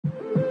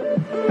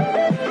Hi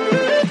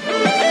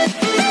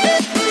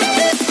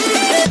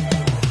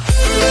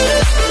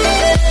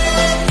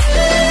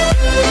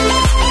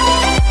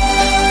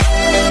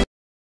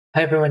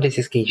everyone,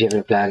 this is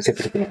KJ Vlogs, a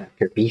Filipino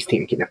actor based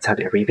here in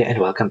Saudi Arabia, and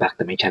welcome back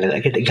to my channel.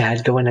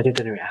 Agad-agad, gawa natin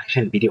ito na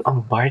reaction video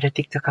ang BARDA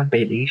TikTok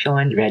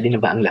compilation. Ready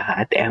na ba ang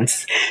lahat?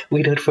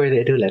 Without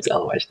further ado, let's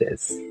all watch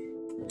this.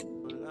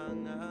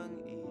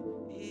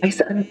 Ay,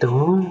 saan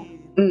to?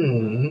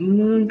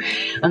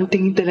 Ang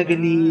tingin talaga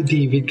ni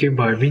David kay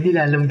Barbie,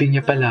 nilalambing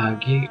niya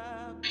palagi.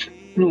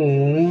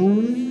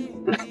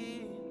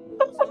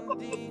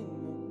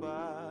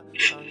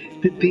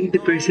 I think the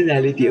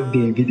personality of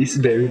David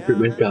is very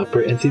prim and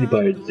proper, and si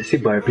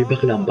Barbie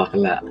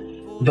baklang-bakla.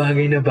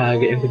 Bagay na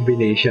bagay ang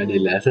combination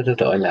nila, sa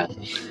totoo lang.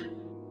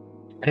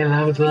 I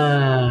love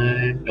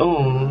that.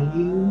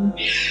 Oh,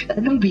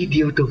 anong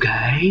video to,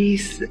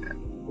 guys?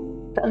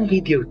 Saan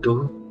video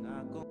to?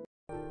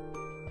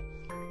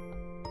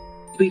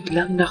 Wait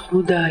lang,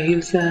 naku, dahil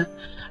sa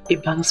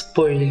ibang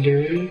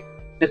spoiler,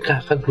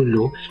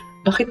 nagkakagulo.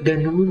 Bakit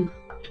ganun?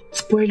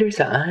 Spoiler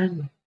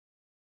saan?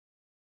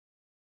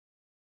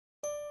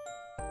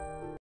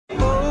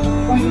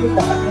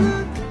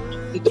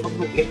 Ito ang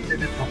mag-end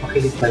na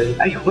nagpapakilig pa rin.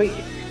 Ay, wait!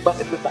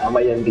 Bakit masama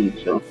yan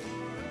dito?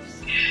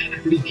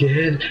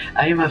 Miguel,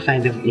 I'm a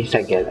fan of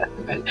Isabel.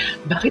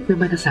 Bakit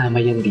naman nasama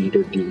yan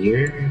dito,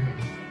 dear?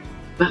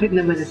 Bakit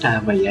naman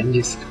nasama yan?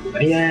 Diyos ko.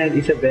 Ayan,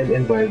 Isabel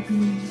and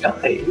Barbie.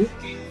 Okay.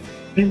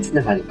 Friends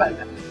naman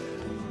pala.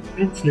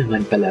 Friends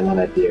naman pala,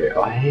 mga dear.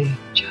 Ay,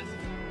 just...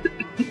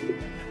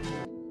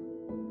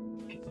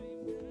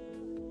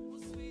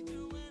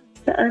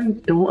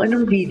 Saan to?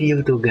 Anong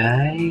video to,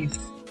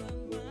 guys?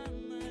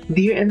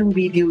 Dear, anong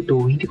video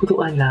to? Hindi ko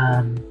to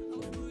alam.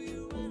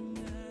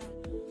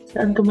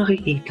 Saan to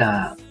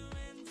makikita?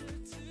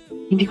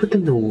 Hindi ko to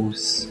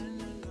knows.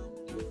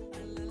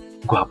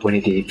 Gwapo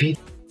ni David.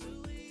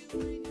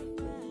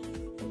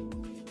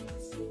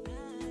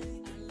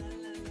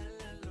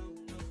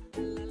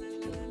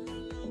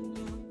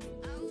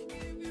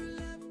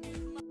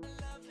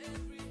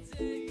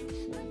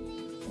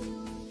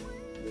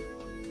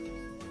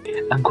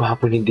 Ang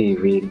gwapo ni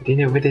David.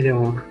 Tinan mo.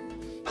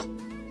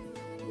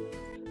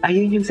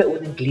 Ayun yung sa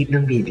unang clip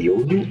ng video.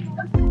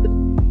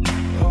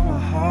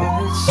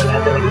 Wala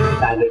talagang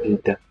tatalo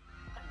dito.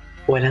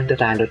 Walang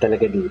tatalo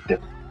talaga dito.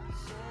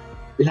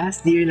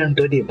 Last year lang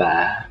to,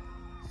 diba?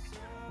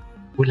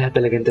 Wala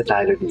talagang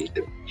tatalo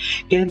dito.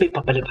 Kaya ba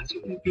ipapalabas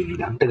yung movie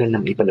nila? Ang tagal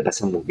nang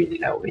ipalabas ang movie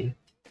nila, eh.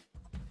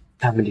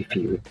 Family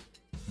Feud.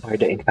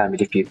 BARDA and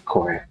Family Feud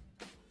Core.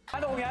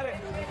 Ano nangyari?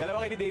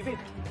 Dalawa kayo ni David.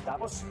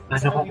 Tapos,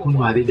 paano kung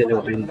kumari dalawa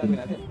kayo ni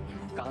David?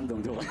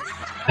 Kakandong.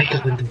 Ay,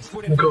 kakandong.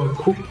 Go.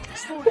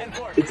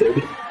 It's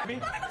okay.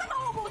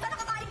 Nakakaubusan,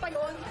 nakakain pa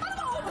yun.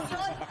 Nakakaubusan.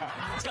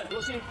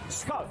 Si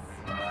Scout.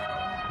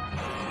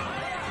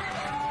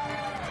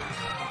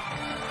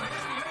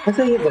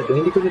 Masaya ba ito?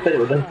 Hindi ko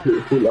napanood ang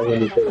full ang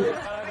nito.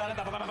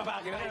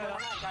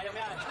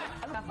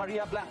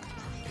 Maria Black.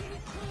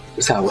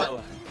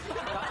 Usawa.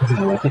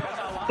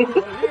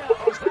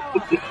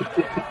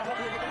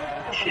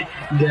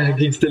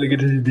 Gagigs talaga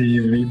na si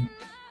David.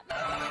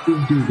 Si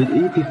David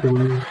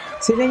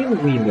 84. Sila yung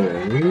winner.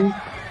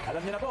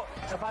 Alam niyo na po,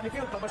 sa Funny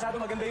Field, pabasado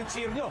maganda yung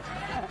cheer niyo.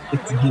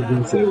 It's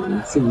given Suyo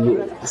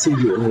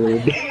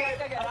award.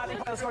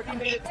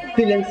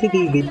 Silang si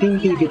David. Team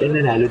David ang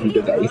nanalo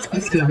dito, guys.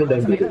 Please comment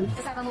down below.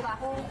 Kasama mo ba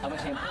ako? Ama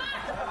siya.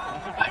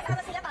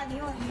 Kasama sila, paano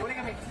yun? Muli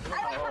kami.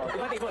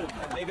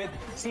 David,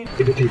 Sino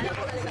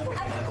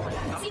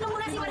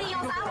muna si Maria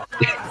yung tao?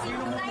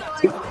 Sino muna yun?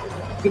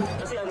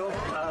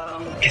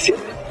 kasi Kasi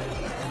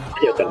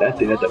ayaw ka na,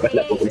 tinatapat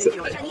na po kung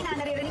saan. Kanina,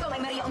 naririnig ko may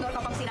Maria Honor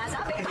ka pang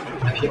sinasabi.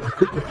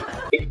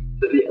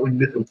 Maria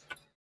Honor.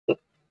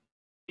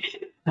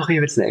 Okay,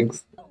 what's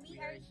next? We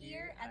are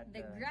here at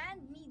the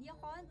Grand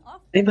MediaCon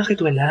of... Ay, bakit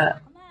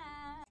wala?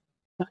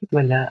 Bakit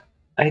wala?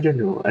 I don't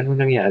know.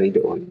 Anong nangyari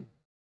doon?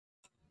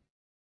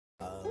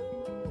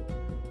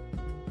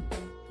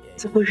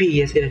 Sa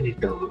Korea sila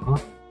nito.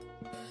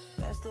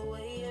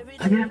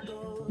 Ano?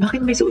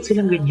 Bakit may suot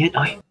silang ganyan?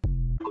 Ay,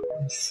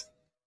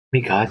 may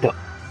gata.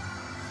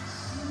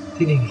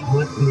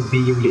 Siningwat ni B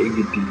yung liig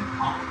ni D.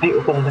 Ay,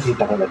 upang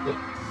nakita ko na to.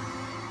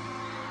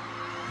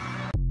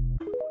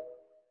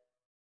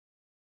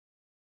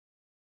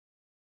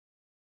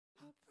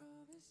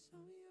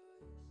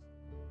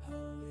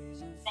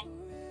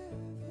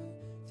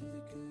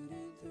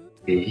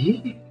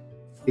 Eh?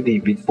 Si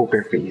David,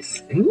 poker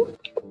face.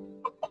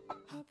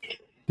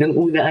 Nang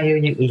una ayaw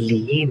niyang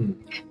ilin.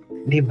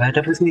 Diba?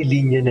 Tapos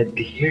nilin niya na,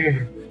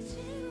 dear.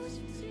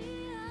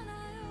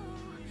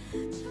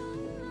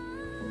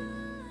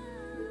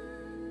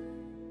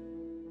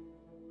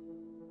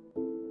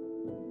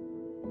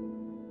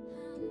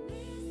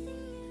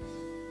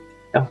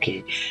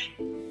 Okay.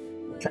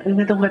 Saan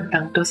na itong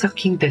kantang to? Sa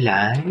King the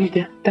Land?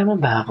 Tama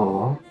ba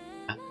ako?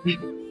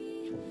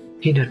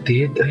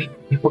 Hinatid? Ay,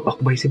 may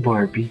pag-akbay si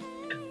Barbie.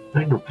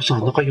 Ay, naku,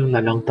 sana kayo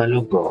na lang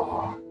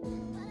talaga.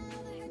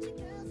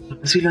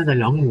 Sila na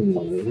lang, no?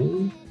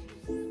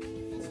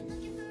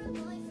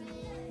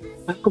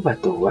 Bago ba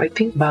to? I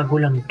think bago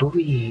lang to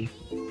eh.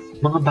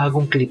 Mga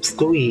bagong clips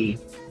to eh.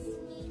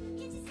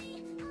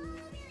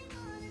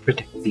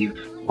 Protective.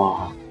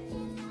 Oh,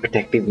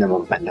 protective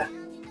naman pala.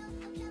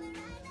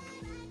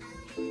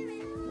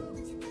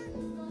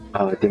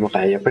 Oh, di mo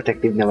kaya.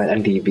 Protective naman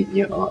ang David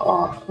niyo.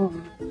 Oo.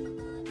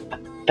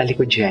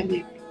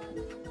 Talikod-genic.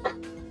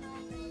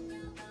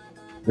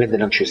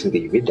 Ganda ng shoes ni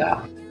David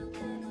ah.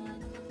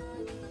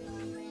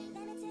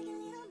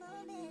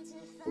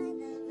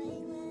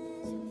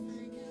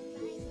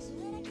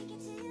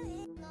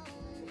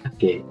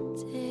 Okay.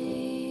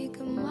 Take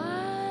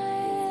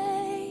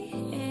my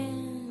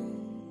hand,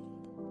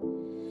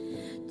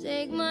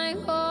 take my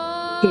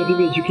heart. Sorry,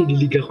 medyo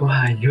kinilig ako,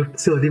 hayop.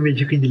 Sorry,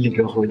 medyo kinilig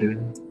ako dun.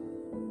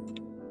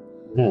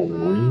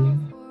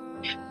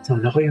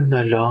 Sana kayo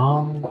na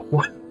lang.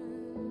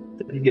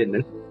 Sorry,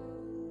 ganun.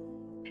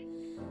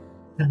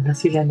 Sana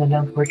sila na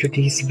lang for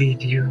today's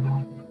video.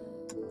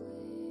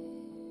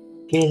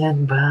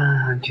 Kailan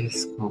ba?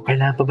 Diyos ko.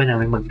 Kailan pa ba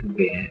namin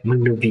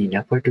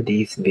mag-novena for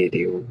today's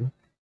video?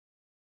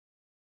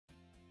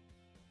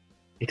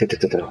 Ito.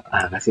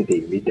 Kasi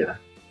David ah.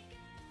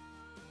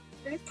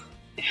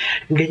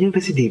 Ganyan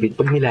ba si David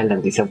pag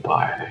nilalandi sa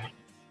bar?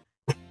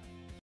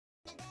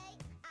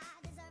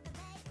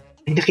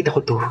 Ay, nakita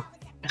ko to.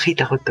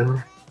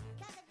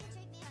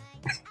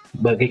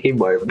 Bagay kay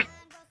Barbie.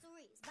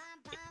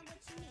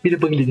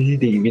 Pinapaglili si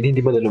David,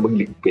 hindi ba na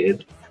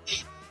magligpit?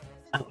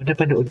 Ako,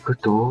 napanood ko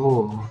to.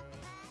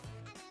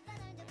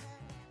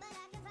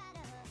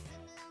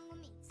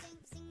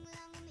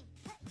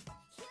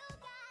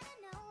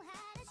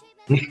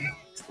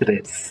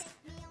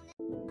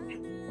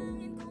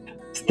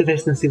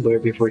 Stress na si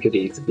Barbie for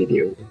today's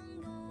video.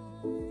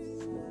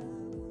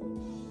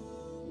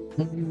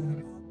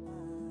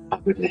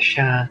 Pagod na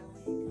siya.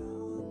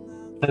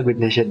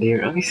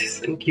 Dear. Ang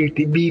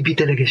cute. Baby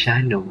talaga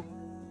siya, no?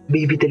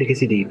 Baby talaga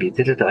si David.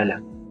 Sa totoo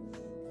lang.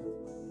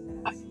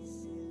 Ay,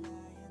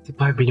 si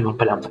Barbie naman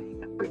pala ang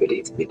pahinga for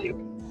today's video.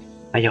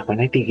 Ayoko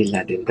na, itigil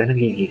natin ito.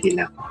 Nagigigil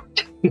ako.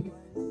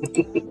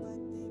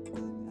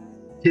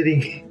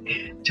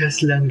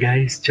 Just lang,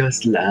 guys.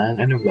 Just lang.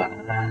 Ano ba?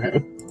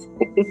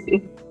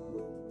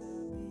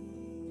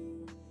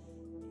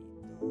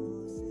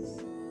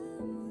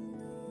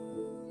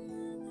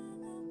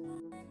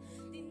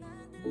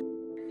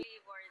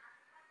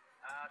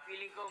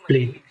 Feeling ko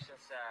Play. mahilig siya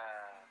sa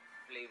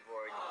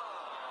flavored.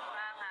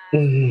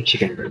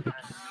 Chicken burger.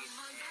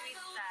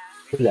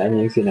 Wala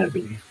niya yung sinabi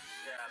niya.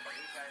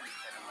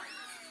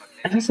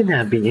 Ano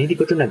sinabi niya? Hindi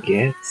ko to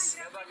na-gets.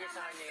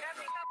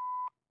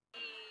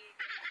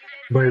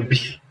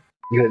 Barbie.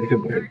 Grabe ka,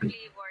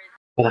 Barbie.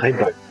 Para kay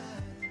Barbie.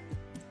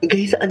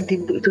 Guys, saan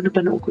din to? Ito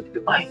napanood ko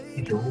dito. Ay,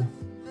 ito.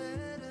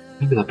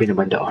 Ay, grabe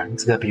naman the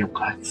arms. Grabe yung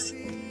cuts.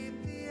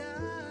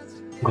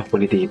 Gwapo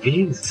ni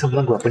David.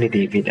 Sobrang gwapo ni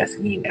David as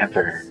in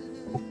ever.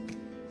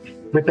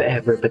 May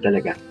pa-ever pa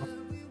talaga.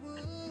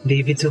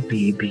 David so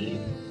baby.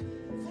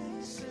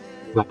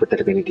 Gwapo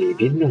talaga ni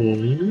David, no?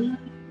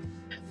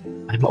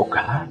 Ay,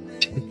 mauka.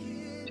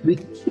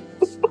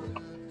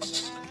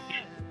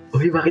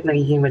 Uy, bakit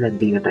nagiging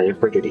malandi na tayo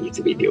for today's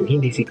video?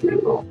 Hindi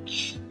siguro.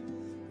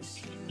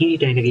 Hindi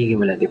tayo nagiging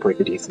malandi for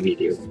today's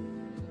video.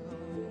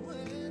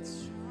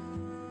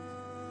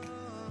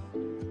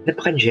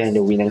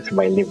 Napaka-genuine ang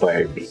smile ni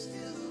Barbie.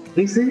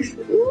 This is...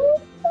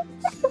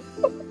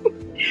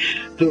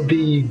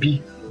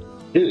 baby.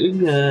 Oo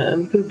nga,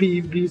 ang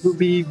baby.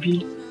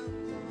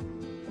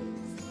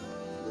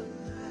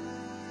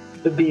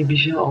 Baby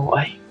siya, oh.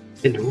 Ay,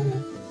 hello.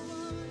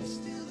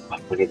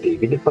 Papo ni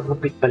David,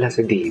 nagpagupit pala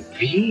sa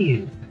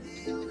David.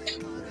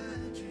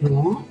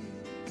 No?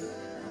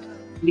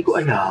 Hindi ko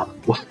alam.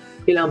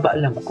 Kailangan ba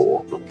alam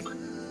ko?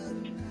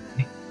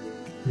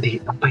 Hindi,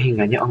 ang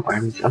pahinga niya, ang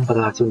arms, ang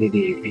braso ni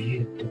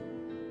David.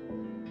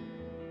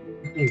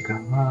 Oh my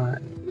God.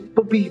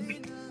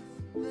 Pa-baby.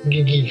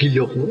 Gigigil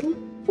ako.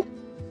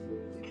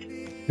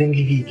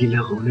 Nanggigigil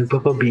ako.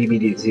 Nagpapa-baby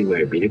din si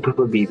Barbie.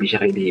 Nagpapa-baby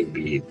siya kay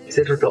David.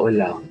 Sa totoo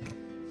lang.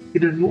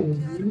 Tinan mo.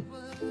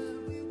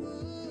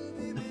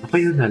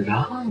 Kayo na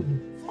lang.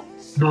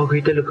 Bagay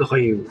talaga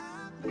kayo.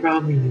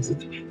 Promise.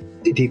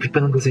 Si David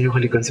parang gusto niyo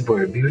halikan si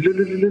Barbie.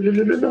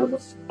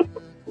 Lalalalalalala.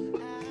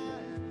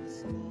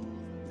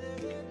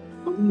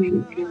 Oh my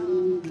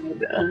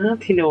God.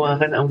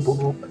 Hinawakan ang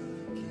buhok.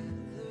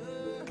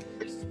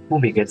 Oh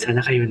my God,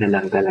 sana kayo na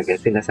lang talaga.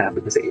 Sinasabi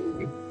ko sa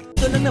inyo.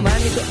 Ito lang naman,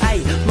 ito ay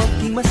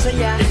maging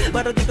masaya.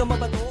 Para di ka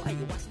mabato, ay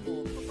iwas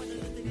mo.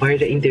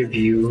 BARDA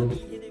interview.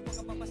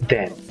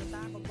 Then,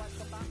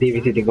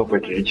 David hindi ko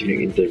portrait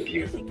yung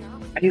interview.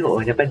 Ay, oo,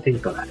 napansin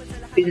ko nga.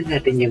 Tignan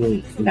natin yung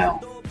now.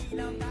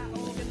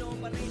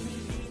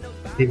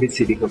 David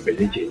City compared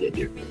to Junior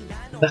interview.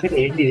 Bakit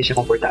ngayon hindi na siya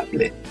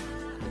komportable?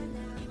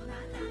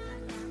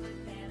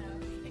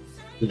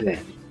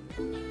 Then,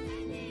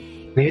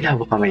 ngayon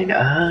hawak kamay na,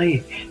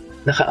 ay,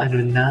 nakaano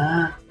na.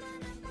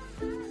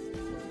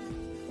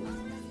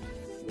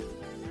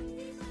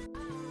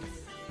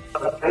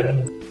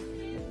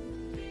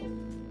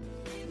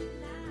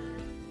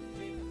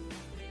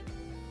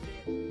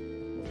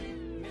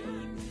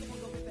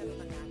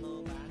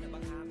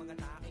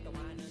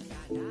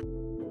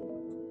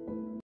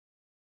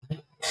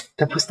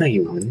 Tapos na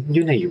yun?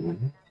 Yun na yun?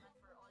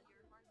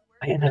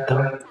 Ay, ano to?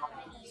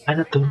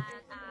 Ano to?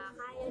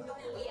 Kaya nyo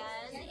po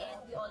yan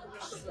and we all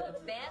wish you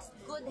the best.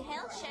 Good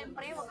health,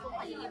 syempre, huwag pong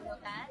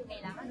kalilimutan.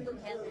 Kailangan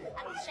good health.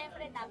 At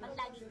syempre, dapat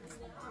laging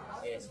masaya.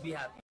 Yes, be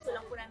happy. Gusto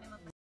lang po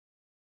namin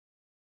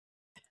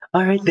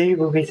Alright, there you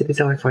go guys. It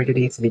is all for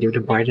today's video. The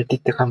BARDA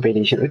TikTok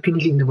compilation. Uy,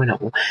 pinilig naman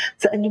ako.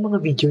 Saan yung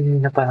mga video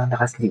nyo na parang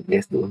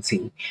naka-sleeveless doon?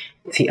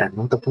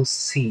 Tapos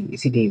si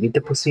David,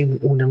 tapos yung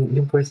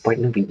first part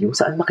ng video.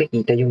 Saan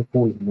makikita yung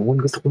full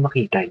moon? Gusto ko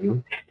makita yun.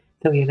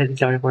 So yeah, that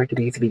is all for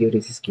today's video.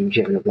 This is King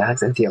Jello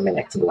Vlogs and see you on my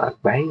next vlog.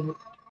 Bye!